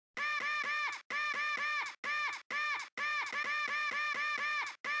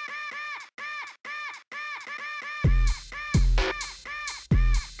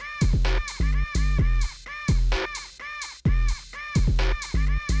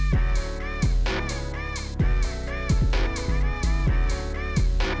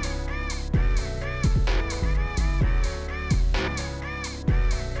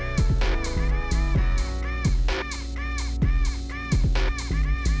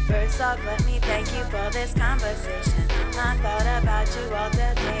First off, let me thank you for this conversation. I thought about you all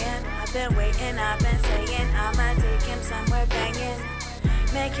day and I've been waiting, I've been saying I'ma take him somewhere banging.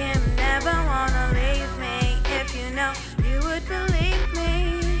 Make him never wanna leave me. If you know, you would believe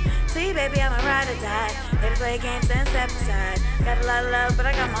me. See, baby, I'm a ride or die. Here to play games and step aside. Got a lot of love, but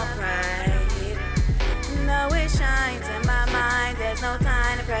I got more pride. No, it shines in my mind. There's no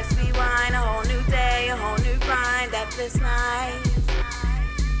time to press rewind. A whole new day, a whole new grind at this night.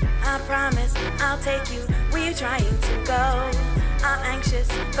 I promise I'll take you where you're trying to go. I'm anxious,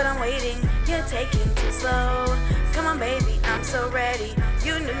 but I'm waiting. You're taking too slow. Come on, baby, I'm so ready.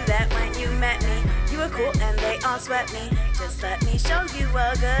 You knew that when you met me. You were cool and they all sweat me. Just let me show you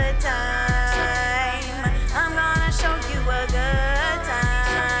a good time. I'm gonna show you a good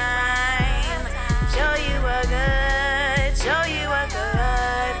time. Show you a good, show you a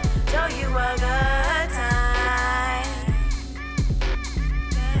good, show you a good time.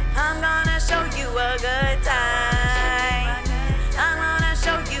 I'm gonna show you a good time. I'm gonna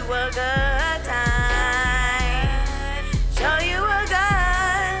show you a good time. Show you a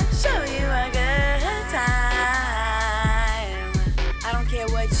good time. I don't care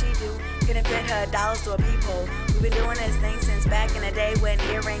what she do, couldn't fit her dollars to a peephole. We've been doing this thing since back in the day when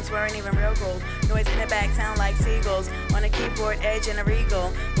earrings weren't even real gold. Noise in the back sound like seagulls on a keyboard edge in a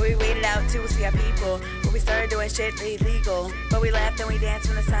regal. But we waited out to see our people, but we started doing shit illegal. But we laughed and we danced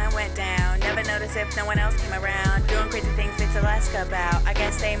when the sun went down. Never noticed if no one else came around. Doing crazy things they tell Alaska about. I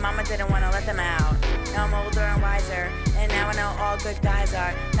guess they mama didn't want to let them out. Now I'm older and wiser, and now I know all good guys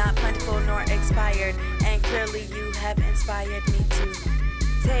are not plentiful nor expired. And clearly you have inspired me to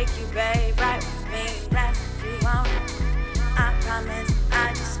take you, babe, right with me. That's if you want. I promise I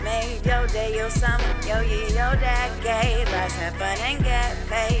just made your day, your summer, your year, your decade. Let's have fun and get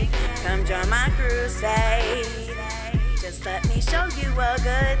paid. Come join my crusade. Just let me show you a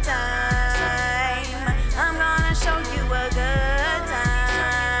good time.